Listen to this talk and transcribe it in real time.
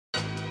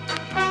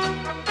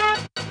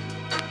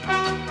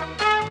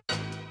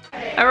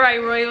All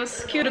right,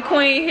 Royals. Q the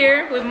Queen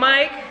here with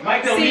Mike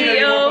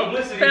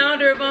CEO,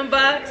 founder of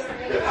Unboxed.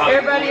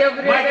 Everybody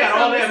over there. Mike got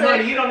all that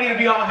money. He don't need to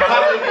be on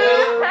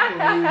Hollywood.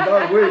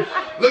 I wish.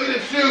 Look at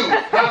his shoes.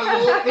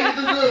 Hollywood. Look at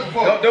the good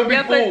folks. Don't be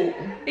fooled.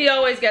 He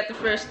always got the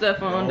fresh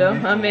stuff on, though.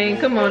 I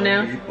mean, come on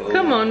now.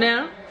 Come on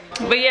now.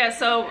 But yeah,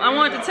 so I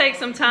wanted to take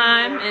some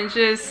time and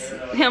just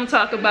him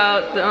talk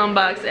about the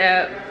Unboxed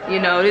app. You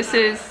know, this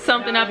is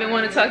something I've been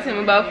wanting to talk to him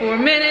about for a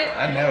minute.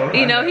 I know.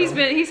 You know,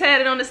 he's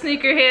had it on the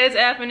Sneakerheads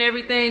app and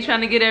everything,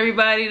 trying to get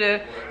everybody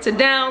to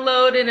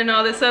download it and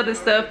all this other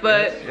stuff.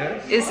 But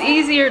it's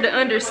easier to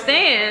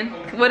understand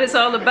what it's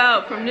all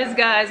about from this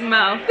guy's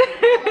mouth.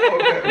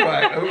 Okay,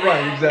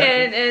 right, exactly.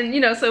 And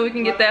you know, so we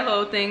can get that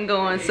whole thing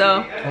going.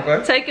 So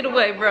take it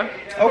away, bro.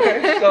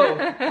 Okay, so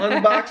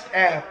Unboxed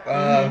app.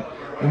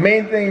 The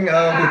main thing with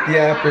the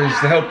app is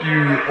to help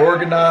you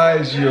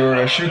organize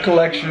your shoe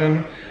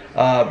collection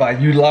by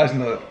utilizing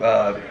the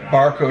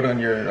barcode on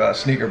your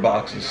sneaker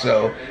boxes.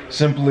 So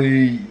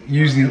simply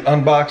use the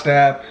Unboxed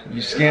app,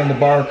 you scan the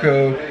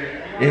barcode,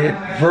 it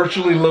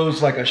virtually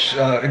loads like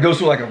it goes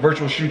through like a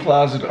virtual shoe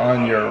closet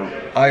on your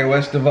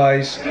iOS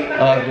device. It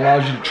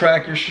allows you to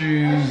track your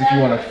shoes. If you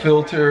want to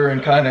filter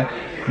and kind of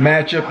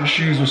match up your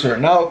shoes with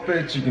certain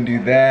outfits, you can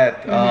do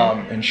that.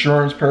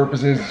 Insurance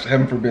purposes,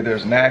 heaven forbid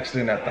there's an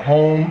accident at the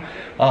home,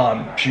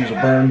 shoes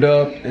are burned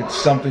up, it's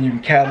something you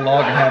can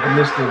catalog and have a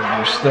list of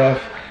your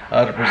stuff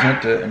to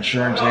present to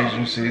insurance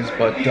agencies.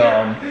 But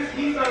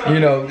you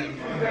know,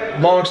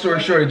 long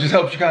story short, it just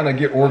helps you kind of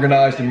get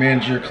organized and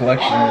manage your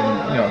collection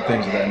and, you know,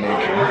 things of that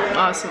nature.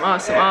 Awesome,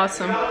 awesome,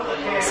 awesome.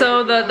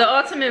 So the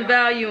ultimate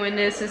value in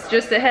this is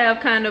just to have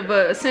kind of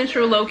a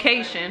central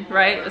location,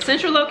 right? A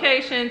central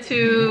location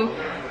to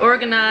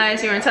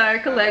organize your entire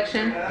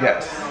collection.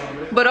 Yes.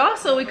 But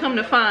also we come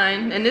to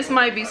find, and this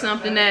might be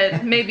something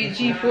that maybe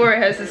G4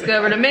 has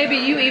discovered, or maybe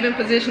you even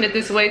position it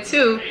this way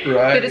too,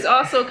 but it's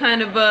also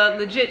kind of a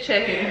legit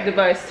checking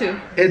device too.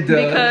 It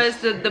does.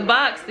 Because the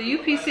box, the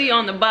UPC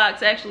on the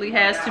box actually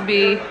has to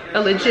be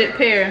a legit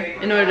pair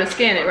in order to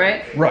scan it,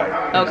 right?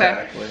 Right,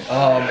 okay. Exactly.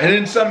 And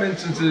in some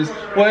instances,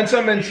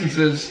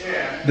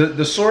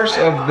 the source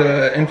of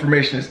the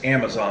information is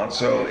Amazon.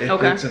 So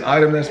if it's an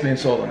item that's being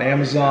sold on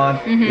Amazon,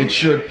 it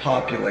should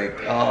populate.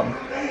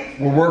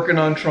 We're working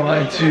on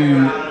trying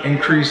to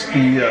increase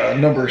the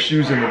number of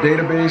shoes in the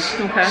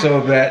database so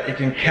that it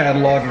can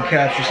catalog and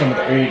capture some of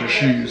the older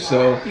shoes.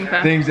 So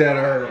things that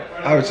are,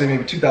 I would say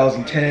maybe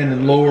 2010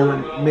 and lower,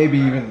 maybe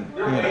even,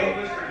 you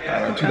know, I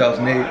don't know,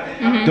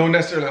 2008, don't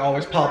necessarily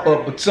always pop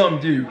up, but some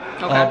do.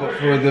 But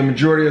for the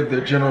majority of the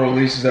general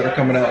releases that are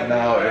coming out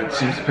now, it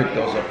seems to pick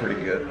those up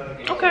pretty good.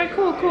 Okay,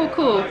 cool, cool,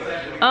 cool.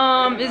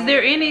 Is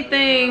there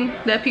anything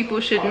that people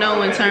should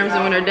know in terms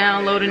of when they're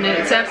downloading it?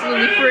 It's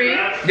absolutely free.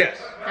 Yes.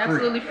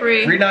 Absolutely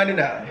free.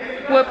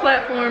 $3.99. What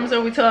platforms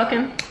are we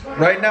talking?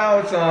 Right now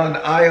it's on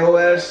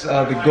iOS.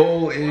 The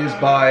goal is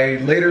by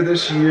later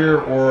this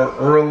year or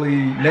early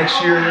next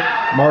year,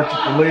 marked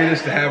at the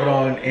latest, to have it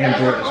on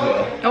Android as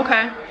well.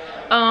 Okay.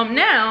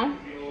 Now,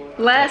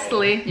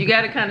 lastly, you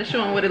got to kind of show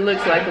them what it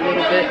looks like a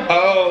little bit.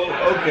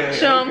 Oh, okay.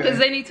 Show them, because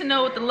they need to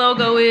know what the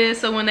logo is,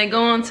 so when they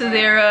go onto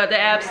their the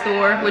App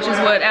Store, which is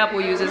what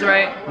Apple uses,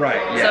 right?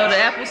 Right. Yes. So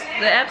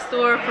the App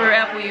Store for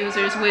Apple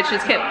users, which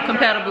is kept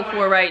compatible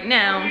for right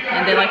now,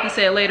 and then like you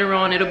said, later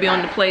on it'll be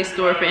on the Play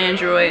Store for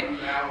Android.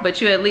 But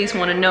you at least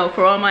want to know,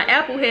 for all my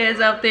Apple heads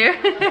out there.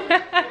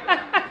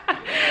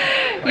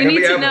 You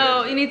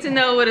need to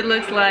know what it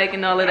looks like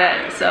and all of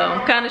that.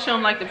 So kind of show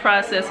them like the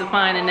process of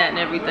finding that and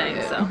everything.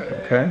 So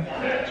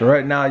okay. So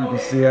right now you can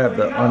see I have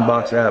the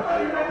Unboxed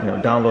app, you know,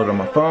 downloaded on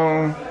my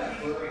phone.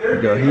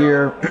 You go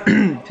here,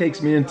 it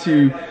takes me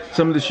into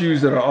some of the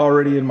shoes that are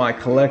already in my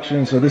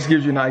collection. So this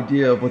gives you an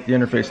idea of what the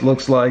interface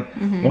looks like.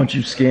 Once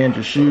you've scanned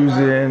your shoes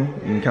in,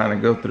 you can kind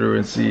of go through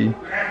and see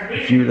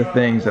a few of the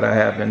things that I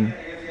have in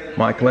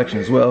my collection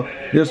as well.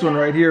 This one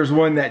right here is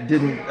one that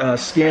didn't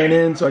scan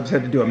in, so I just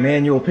had to do a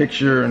manual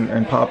picture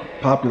and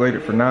populate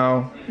it for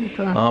now.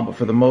 But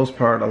for the most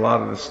part, a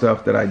lot of the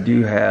stuff that I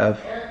do have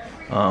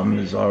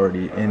is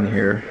already in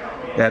here.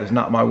 That is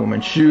not my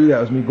woman's shoe. That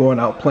was me going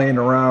out playing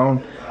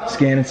around,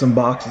 scanning some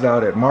boxes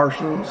out at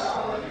Marshall's.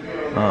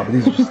 But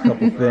these are just a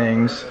couple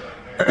things.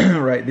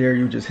 Right there,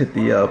 you just hit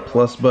the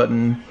plus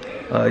button.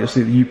 You'll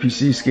see the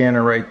UPC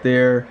scanner right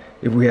there.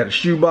 If we had a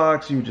shoe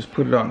box, you would just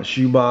put it on the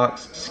shoe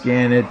box,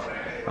 scan it,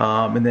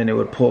 and then it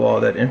would pull all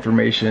that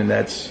information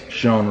that's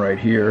shown right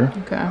here.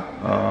 Okay.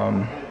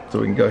 So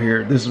we can go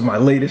here. This is my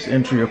latest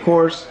entry, of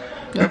course.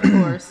 Of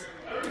course.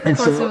 And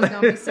of course, so, it was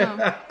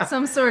gonna be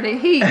some sort of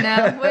heat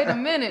now. Wait a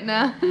minute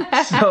now.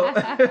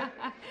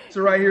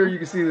 So right here you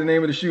can see the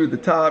name of the shoe at the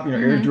top, you know,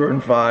 Air Jordan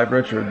 5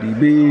 Retro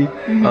DB.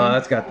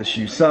 It's got the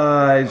shoe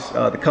size,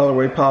 the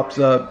colorway pops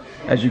up.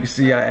 As you can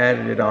see, I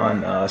added it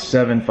on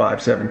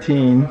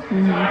 7/5/17.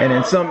 And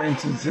in some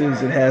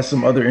instances it has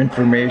some other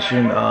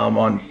information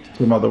on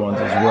some other ones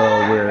as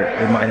well where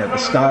it might have the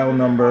style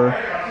number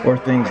or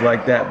things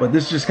like that. But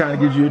this just kind of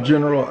gives you a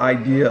general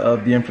idea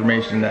of the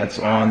information that's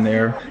on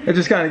there. It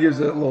just kind of gives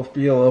a little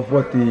feel of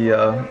what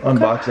the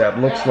Unboxed app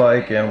looks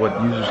like and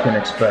what users can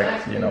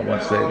expect, you know,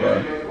 once they've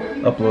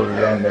uploaded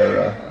it on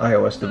their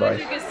iOS device.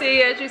 You can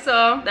see, as you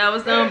saw, that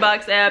was the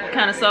Unboxed app.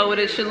 Kind of saw what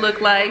it should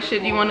look like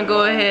should you want to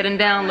go ahead and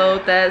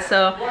download that.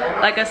 So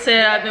like I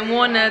said, I've been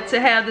wanting to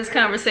have this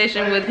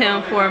conversation with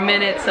him for a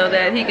minute so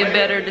that he can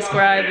better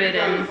describe it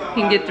and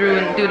he can get through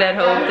and do that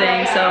whole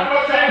thing.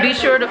 So be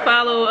sure to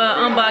follow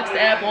Unboxed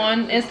app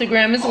on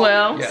Instagram as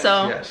well. Yes,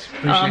 so yes.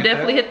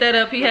 definitely hit that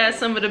up. He has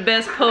some of the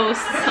best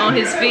posts on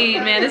his feed,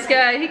 man. This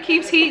guy, he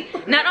keeps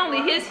heat, not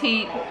only his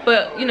heat,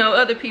 but you know,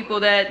 other people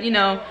that, you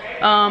know,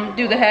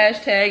 do the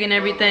hashtag and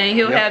everything.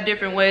 He'll have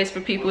different ways for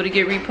people to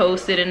get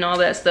reposted and all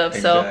that stuff.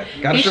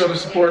 Exactly. So gotta show the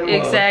support and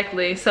love.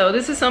 Exactly. So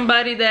this is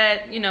somebody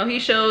that, you know, he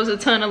shows a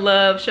ton of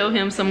love. Show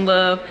him some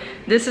love.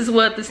 This is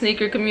what the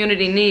sneaker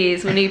community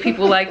needs. We need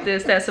people like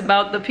this that's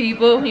about the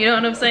people. You know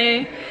what I'm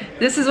saying?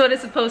 This is what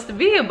it's supposed to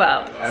be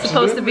about. Absolutely. It's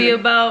supposed to be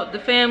about the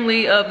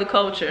family of the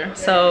culture.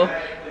 So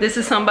this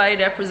is somebody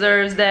that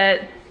preserves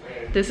that.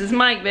 This is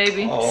Mike,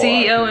 baby.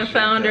 CEO and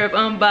founder of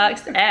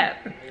Unboxed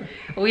app.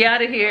 We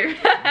out of here.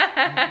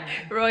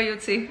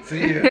 Royalty.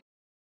 See ya.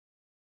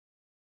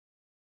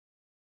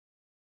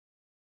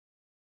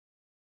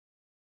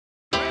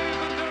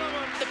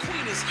 The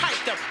queen is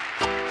hyped up.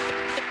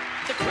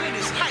 The queen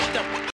is hyped